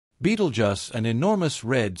Betelgeuse, an enormous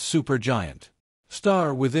red supergiant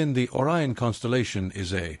star within the Orion constellation,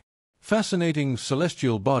 is a fascinating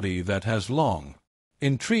celestial body that has long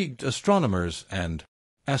intrigued astronomers and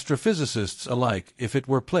astrophysicists alike. If it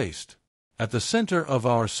were placed at the center of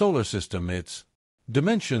our solar system, its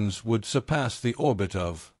dimensions would surpass the orbit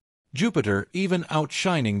of Jupiter, even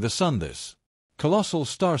outshining the Sun. This colossal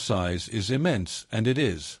star size is immense, and it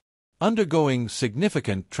is undergoing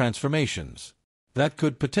significant transformations that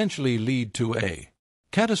could potentially lead to a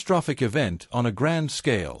catastrophic event on a grand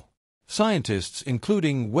scale. Scientists,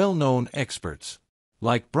 including well-known experts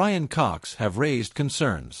like Brian Cox, have raised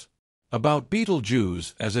concerns about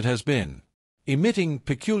Betelgeuse as it has been emitting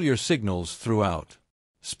peculiar signals throughout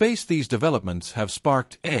space. These developments have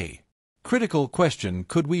sparked a critical question: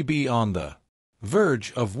 could we be on the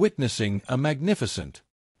verge of witnessing a magnificent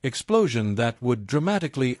explosion that would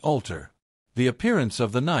dramatically alter the appearance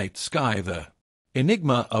of the night sky? The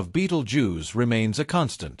enigma of Betelgeuse remains a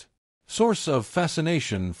constant source of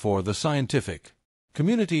fascination for the scientific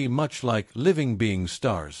community. Much like living beings,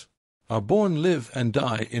 stars are born, live, and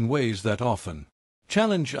die in ways that often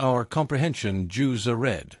challenge our comprehension. A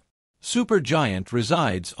red supergiant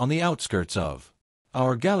resides on the outskirts of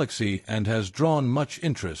our galaxy and has drawn much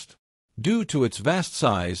interest due to its vast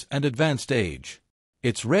size and advanced age.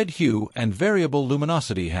 Its red hue and variable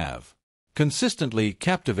luminosity have consistently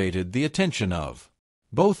captivated the attention of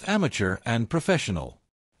both amateur and professional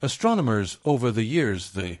astronomers over the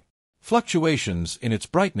years. The fluctuations in its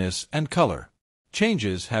brightness and color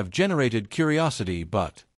changes have generated curiosity,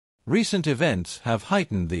 but recent events have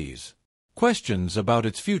heightened these questions about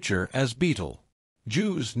its future. As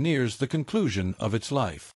Betelgeuse nears the conclusion of its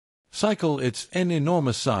life cycle, its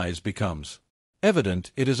enormous size becomes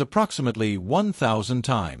evident. It is approximately 1,000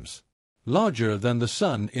 times larger than the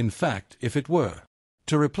Sun. In fact, if it were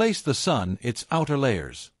to replace the Sun, its outer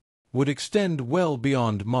layers would extend well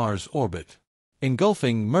beyond Mars' orbit,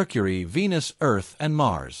 engulfing Mercury, Venus, Earth, and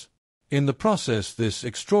Mars. In the process, this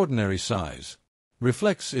extraordinary size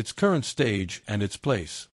reflects its current stage and its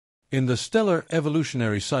place in the stellar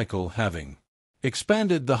evolutionary cycle. Having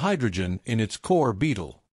expanded the hydrogen in its core,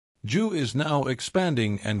 Betelgeuse is now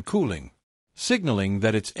expanding and cooling, signaling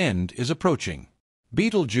that its end is approaching.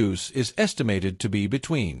 Betelgeuse is estimated to be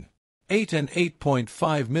between 8 and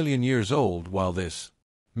 8.5 million years old. While this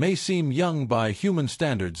may seem young by human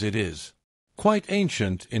standards, it is quite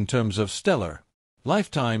ancient in terms of stellar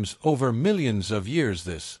lifetimes. Over millions of years,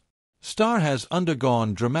 this star has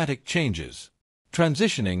undergone dramatic changes,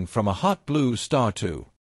 transitioning from a hot blue star to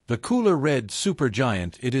the cooler red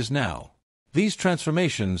supergiant it is now. These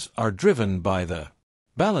transformations are driven by the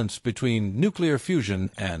balance between nuclear fusion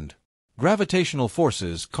and gravitational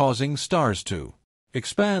forces, causing stars to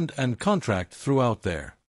expand and contract throughout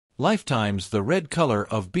their lifetimes. The red color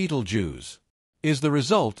of Betelgeuse is the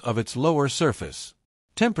result of its lower surface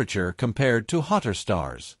temperature compared to hotter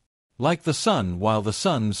stars like the Sun. While the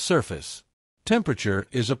Sun's surface temperature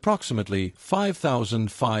is approximately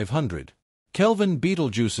 5,500 Kelvin,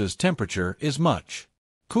 Betelgeuse's temperature is much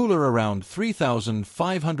cooler, around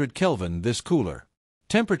 3,500 Kelvin. This cooler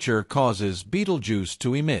temperature causes Betelgeuse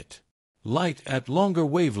to emit light at longer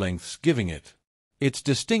wavelengths, giving it its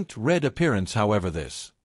distinct red appearance. However,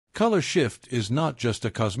 this color shift is not just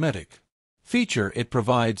a cosmetic feature. It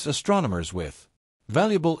provides astronomers with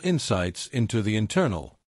valuable insights into the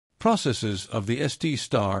internal processes of the ST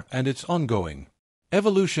star and its ongoing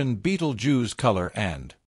evolution. Betelgeuse color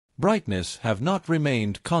and brightness have not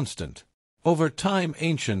remained constant over time.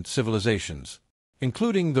 Ancient civilizations,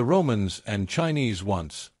 including the Romans and Chinese,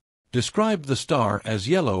 once described the star as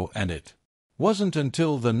yellow, and it wasn't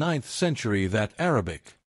until the 9th century that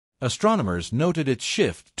Arabic astronomers noted its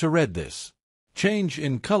shift to red. This change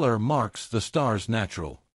in color marks the star's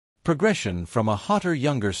natural progression from a hotter,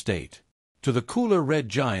 younger state to the cooler red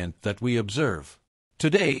giant that we observe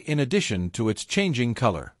today. In addition to its changing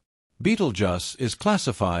color, Betelgeuse is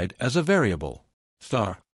classified as a variable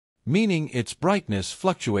star, meaning its brightness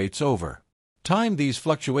fluctuates over time. These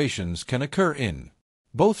fluctuations can occur in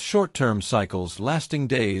both short-term cycles lasting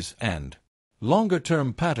days and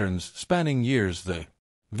longer-term patterns spanning years. The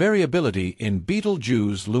variability in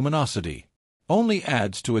Betelgeuse luminosity only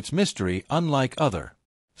adds to its mystery. Unlike other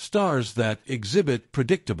stars that exhibit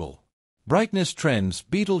predictable brightness trends,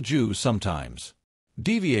 Betelgeuse sometimes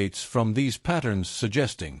deviates from these patterns,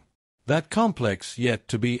 suggesting that complex yet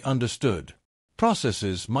to be understood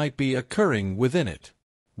processes might be occurring within it.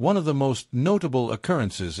 One of the most notable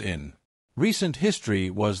occurrences in recent history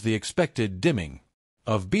was the expected dimming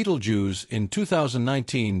of Betelgeuse in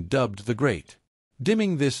 2019, dubbed the Great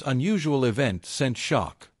Dimming. This unusual event sent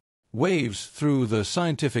shock waves through the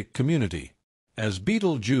scientific community, as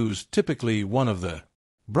Betelgeuse, typically one of the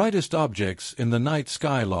brightest objects in the night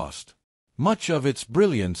sky, lost much of its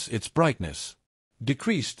brilliance. Its brightness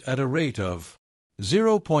decreased at a rate of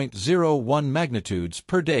 0.01 magnitudes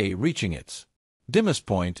per day, reaching its dimmest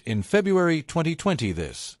point in February 2020.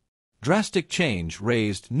 This drastic change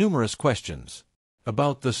raised numerous questions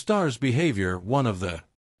about the star's behavior. One of the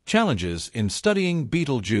challenges in studying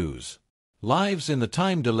Betelgeuse lies in the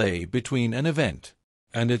time delay between an event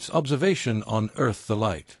and its observation on Earth. The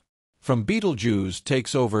light from Betelgeuse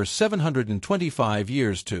takes over 725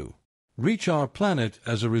 years to reach our planet.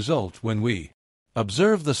 As a result, when we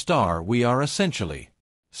observe the star, we are essentially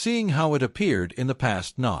seeing how it appeared in the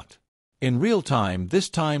past, not in real time. This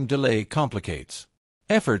time delay complicates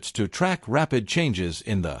efforts to track rapid changes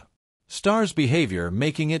in the star's behavior,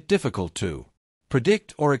 making it difficult to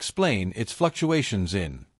predict or explain its fluctuations.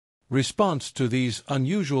 In response to these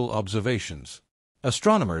unusual observations,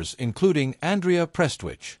 astronomers, including Andrea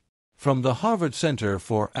Prestwich from the Harvard Center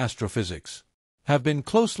for Astrophysics, have been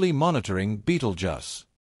closely monitoring Betelgeuse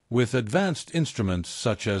with advanced instruments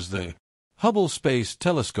such as the Hubble Space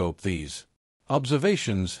Telescope. These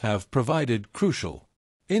observations have provided crucial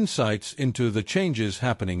insights into the changes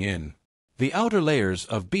happening in the outer layers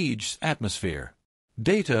of Betelgeuse's atmosphere.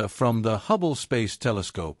 Data from the Hubble Space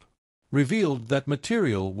Telescope revealed that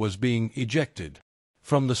material was being ejected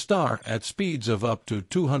from the star at speeds of up to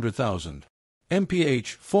 200,000 mph,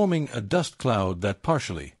 forming a dust cloud that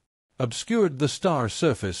partially obscured the star's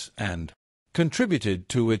surface and contributed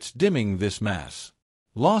to its dimming. This mass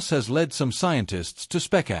loss has led some scientists to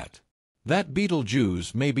speculate that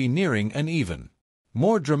Betelgeuse may be nearing an even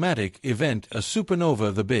more dramatic event, a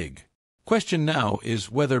supernova. The big question now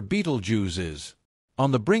is whether Betelgeuse is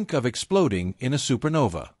on the brink of exploding in a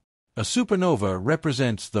supernova. A supernova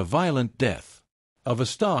represents the violent death of a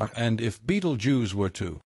star, and if Betelgeuse were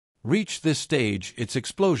to reach this stage, its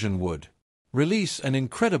explosion would release an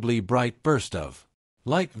incredibly bright burst of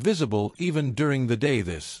light visible even during the day.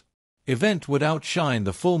 This event would outshine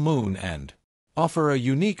the full moon and offer a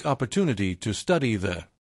unique opportunity to study the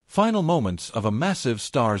final moments of a massive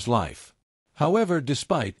star's life. However,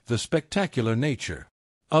 despite the spectacular nature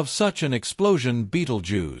of such an explosion,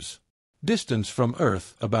 Betelgeuse, distance from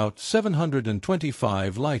Earth about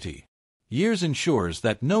 725 light-years, ensures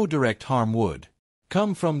that no direct harm would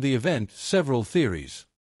come from the event. Several theories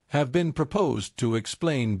have been proposed to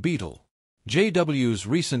explain Betelgeuse's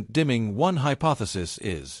recent dimming. One hypothesis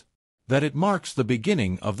is that it marks the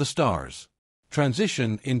beginning of the star's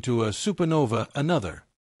transition into a supernova. Another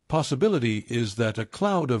possibility is that a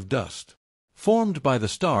cloud of dust formed by the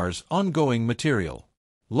star's ongoing material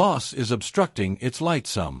loss is obstructing its light.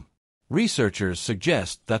 Some researchers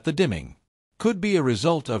suggest that the dimming could be a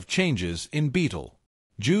result of changes in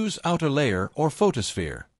Betelgeuse's outer layer or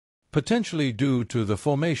photosphere, potentially due to the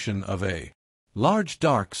formation of a large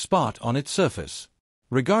dark spot on its surface.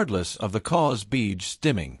 Regardless of the cause, Betelgeuse's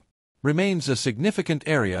dimming remains a significant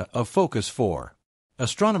area of focus for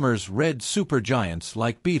astronomers. Red supergiants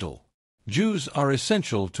like Betelgeuse are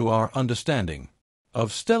essential to our understanding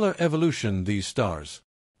of stellar evolution. These stars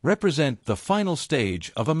represent the final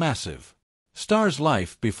stage of a massive star's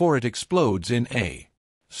life before it explodes in a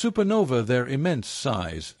supernova. Their immense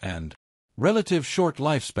size and relative short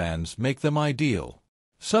lifespans make them ideal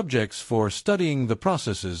subjects for studying the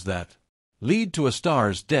processes that lead to a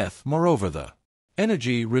star's death. Moreover, the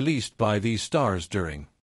energy released by these stars during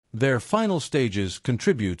their final stages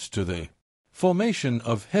contributes to the formation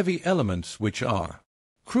of heavy elements which are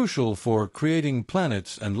crucial for creating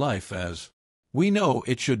planets and life as we know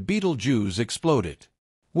it. Should Betelgeuse explode, it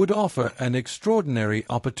would offer an extraordinary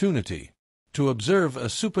opportunity to observe a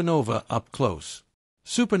supernova up close.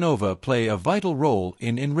 Supernova play a vital role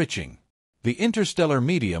in enriching the interstellar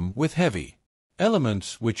medium with heavy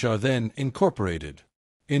elements which are then incorporated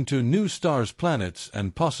into new stars, planets,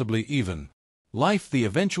 and possibly even life. The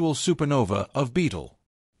eventual supernova of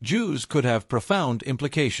Betelgeuse could have profound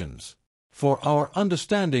implications for our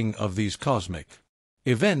understanding of these cosmic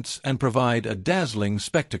events and provide a dazzling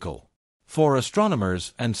spectacle for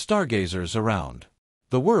astronomers and stargazers around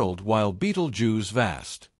the world. While Betelgeuse's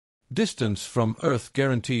vast distance from Earth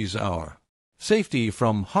guarantees our safety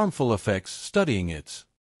from harmful effects, studying its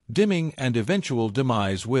dimming and eventual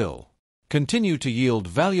demise will continue to yield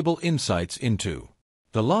valuable insights into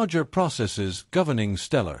the larger processes governing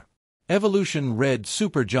stellar evolution. Red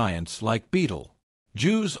supergiants like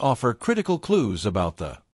Betelgeuse offer critical clues about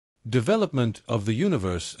the development of the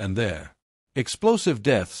universe, and their explosive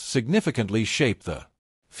deaths significantly shape the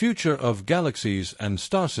future of galaxies and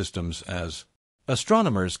star systems. As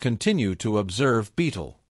astronomers continue to observe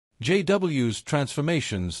Betelgeuse, JW's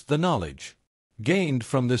transformations. The knowledge gained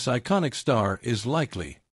from this iconic star is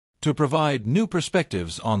likely to provide new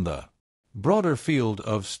perspectives on the broader field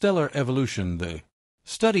of stellar evolution. The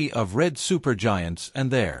study of red supergiants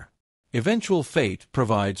and their eventual fate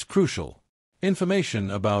provides crucial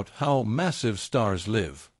information about how massive stars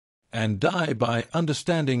live and die. By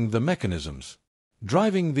understanding the mechanisms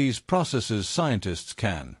driving these processes, scientists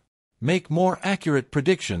can make more accurate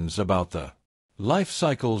predictions about the life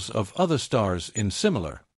cycles of other stars in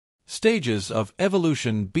similar stages of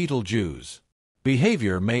evolution. Betelgeuse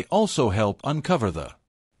behavior may also help uncover the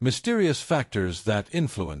mysterious factors that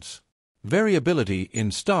influence variability in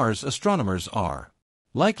stars. Astronomers are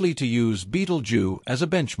likely to use Betelgeuse as a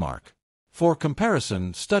benchmark for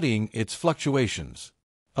comparison, studying its fluctuations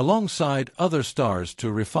alongside other stars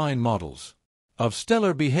to refine models of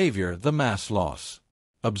stellar behavior. The mass loss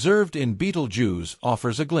observed in Betelgeuse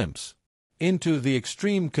offers a glimpse into the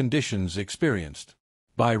extreme conditions experienced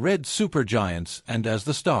by red supergiants, and as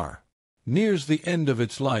the star nears the end of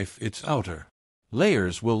its life, its outer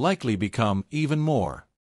layers will likely become even more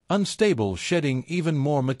unstable, shedding even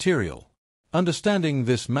more material. Understanding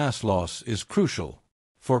this mass loss is crucial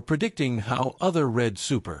for predicting how other red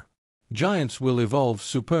supergiants will evolve.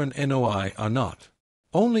 Supernova are not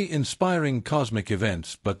only inspiring cosmic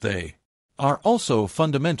events, but they are also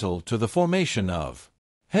fundamental to the formation of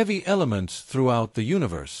heavy elements throughout the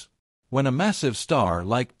universe. When a massive star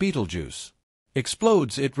like Betelgeuse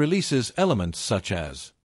explodes, it releases elements such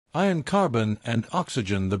as iron, carbon, and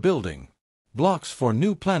oxygen, the building blocks for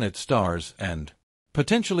new planet stars and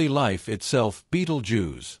potentially life itself.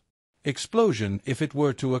 Betelgeuse explosion, if it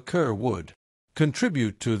were to occur, would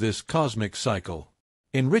contribute to this cosmic cycle,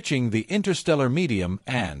 enriching the interstellar medium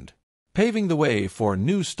and paving the way for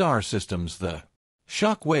new star systems. The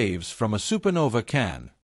shock waves from a supernova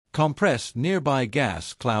can compress nearby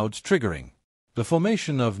gas clouds, triggering the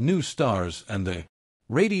formation of new stars, and the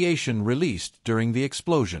radiation released during the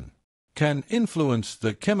explosion can influence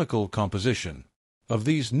the chemical composition of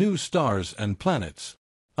these new stars and planets.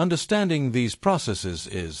 Understanding these processes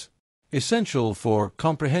is essential for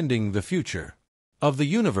comprehending the future of the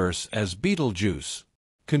universe. As Betelgeuse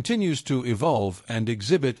continues to evolve and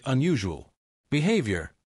exhibit unusual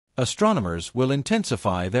behavior, astronomers will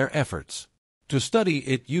intensify their efforts to study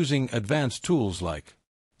it using advanced tools like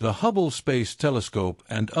the Hubble Space Telescope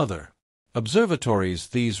and other observatories.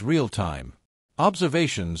 These real-time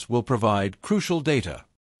observations will provide crucial data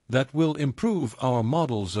that will improve our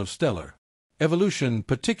models of stellar evolution,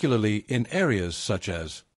 particularly in areas such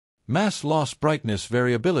as mass loss, brightness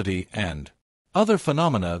variability, and other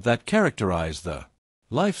phenomena that characterize the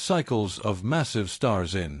life cycles of massive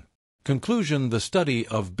stars. In conclusion, the study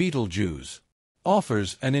of Betelgeuse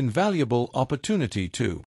offers an invaluable opportunity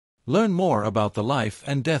to learn more about the life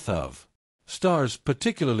and death of stars,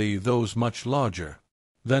 particularly those much larger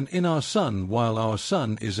than in our Sun. While our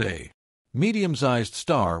Sun is a medium-sized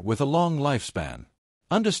star with a long lifespan,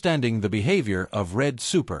 understanding the behavior of red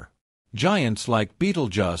supergiants like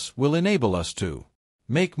Betelgeuse will enable us to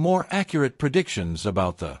make more accurate predictions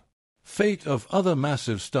about the fate of other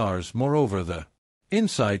massive stars. Moreover, the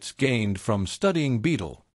insights gained from studying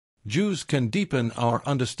Betelgeuse can deepen our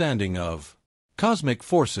understanding of cosmic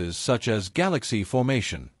forces such as galaxy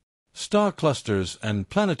formation, star clusters, and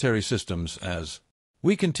planetary systems. As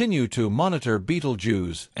we continue to monitor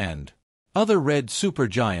Betelgeuse and other red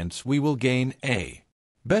supergiants, we will gain a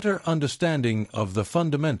better understanding of the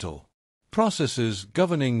fundamental processes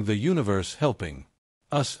governing the universe, helping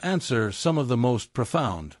us answer some of the most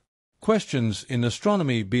profound questions in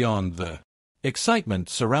astronomy. Beyond the excitement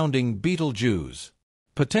surrounding Betelgeuse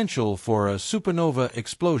potential for a supernova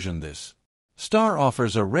explosion, this star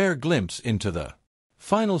offers a rare glimpse into the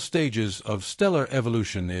final stages of stellar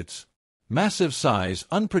evolution. Its massive size,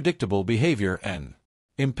 unpredictable behavior, and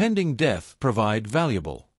impending death provide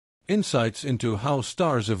valuable insights into how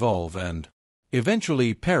stars evolve and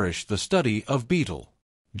eventually perish. The study of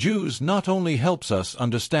Betelgeuse not only helps us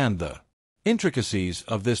understand the intricacies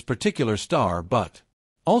of this particular star, but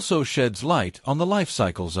also sheds light on the life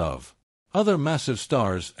cycles of other massive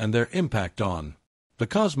stars and their impact on the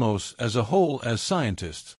cosmos as a whole. As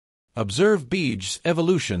scientists observe Betelgeuse's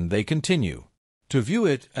evolution, they continue to view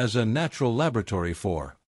it as a natural laboratory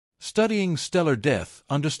for studying stellar death.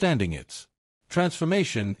 Understanding its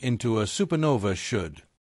transformation into a supernova, should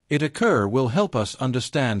it occur, will help us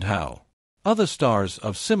understand how other stars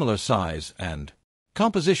of similar size and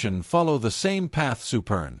composition follow the same path.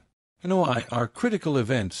 Supernovae are critical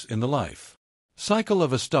events in the life cycle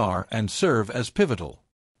of a star and serve as pivotal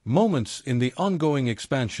moments in the ongoing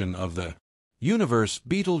expansion of the universe.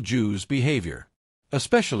 Betelgeuse behavior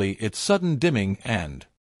Especially its sudden dimming and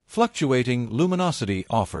fluctuating luminosity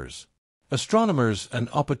offers astronomers an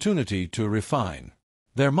opportunity to refine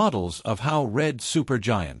their models of how red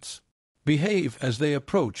supergiants behave as they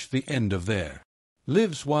approach the end of their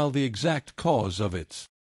lives. While the exact cause of its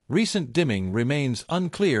recent dimming remains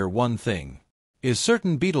unclear, one thing is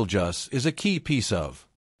certain: Betelgeuse is a key piece of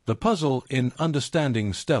the puzzle in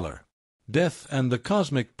understanding stellar death and the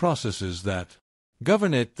cosmic processes that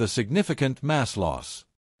govern it. The significant mass loss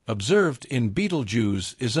observed in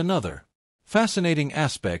Betelgeuse is another fascinating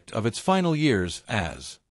aspect of its final years.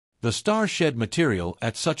 As the star shed material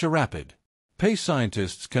at such a rapid pace,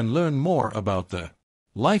 scientists can learn more about the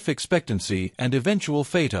life expectancy and eventual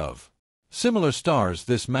fate of similar stars.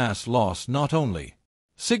 This mass loss not only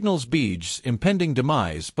signals Betelgeuse's impending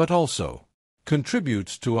demise but also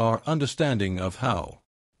contributes to our understanding of how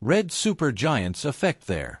red supergiants affect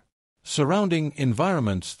their surrounding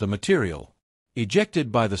environments. The material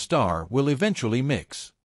ejected by the star will eventually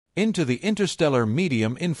mix into the interstellar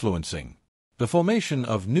medium, influencing the formation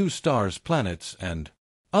of new stars, planets, and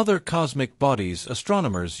other cosmic bodies.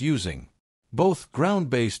 Astronomers using both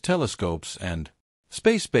ground-based telescopes and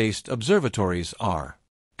space-based observatories are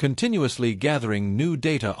continuously gathering new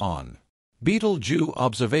data on Betelgeuse.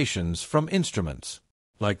 Observations from instruments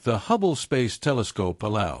like the Hubble Space Telescope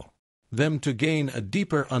allow them to gain a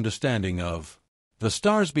deeper understanding of the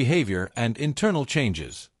star's behavior and internal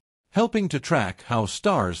changes, helping to track how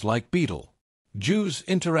stars like Betelgeuse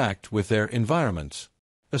interact with their environments,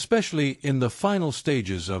 especially in the final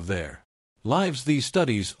stages of their lives. These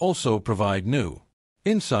studies also provide new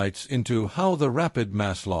insights into how the rapid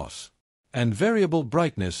mass loss and variable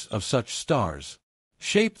brightness of such stars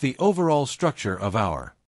shape the overall structure of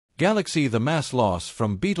our galaxy. The mass loss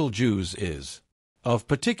from Betelgeuse is of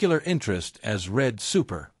particular interest as red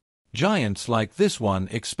supergiants like this one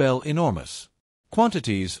expel enormous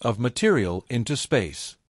quantities of material into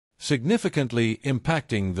space, significantly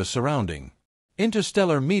impacting the surrounding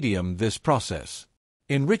interstellar medium. This process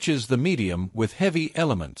enriches the medium with heavy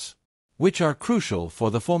elements, which are crucial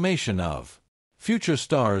for the formation of future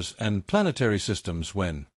stars and planetary systems.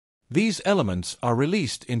 When these elements are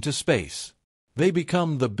released into space, they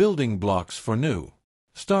become the building blocks for new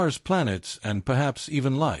stars, planets, and perhaps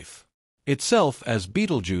even life itself. As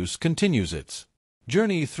Betelgeuse continues its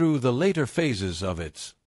journey through the later phases of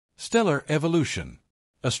its stellar evolution,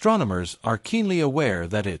 astronomers are keenly aware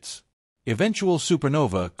that its eventual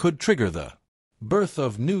supernova could trigger the birth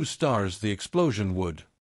of new stars. The explosion would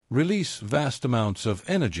release vast amounts of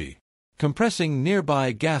energy, compressing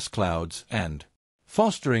nearby gas clouds and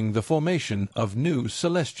fostering the formation of new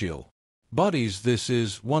celestial bodies. This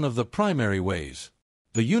is one of the primary ways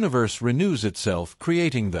the universe renews itself,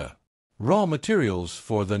 creating the raw materials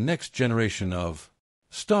for the next generation of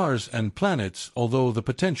stars and planets. Although the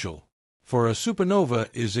potential for a supernova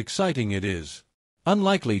is exciting, it is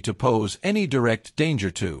unlikely to pose any direct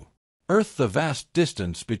danger to Earth. The vast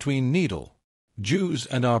distance between Betelgeuse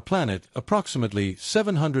and our planet, approximately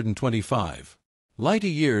 725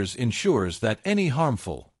 light-years, ensures that any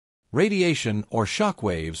harmful radiation or shock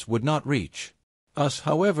waves would not reach us.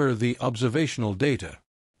 However, the observational data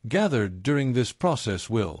gathered during this process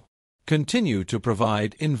will continue to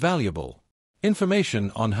provide invaluable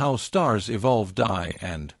information on how stars evolve, die,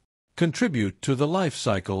 and contribute to the life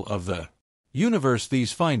cycle of the universe.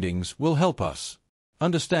 These findings will help us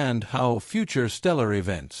understand how future stellar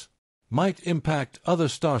events might impact other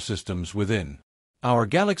star systems within our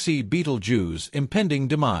galaxy. Betelgeuse impending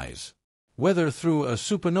demise, whether through a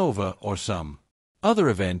supernova or some other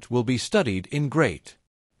event, will be studied in great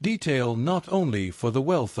detail, not only for the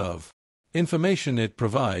wealth of information it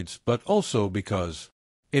provides, but also because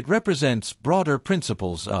it represents broader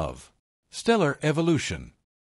principles of stellar evolution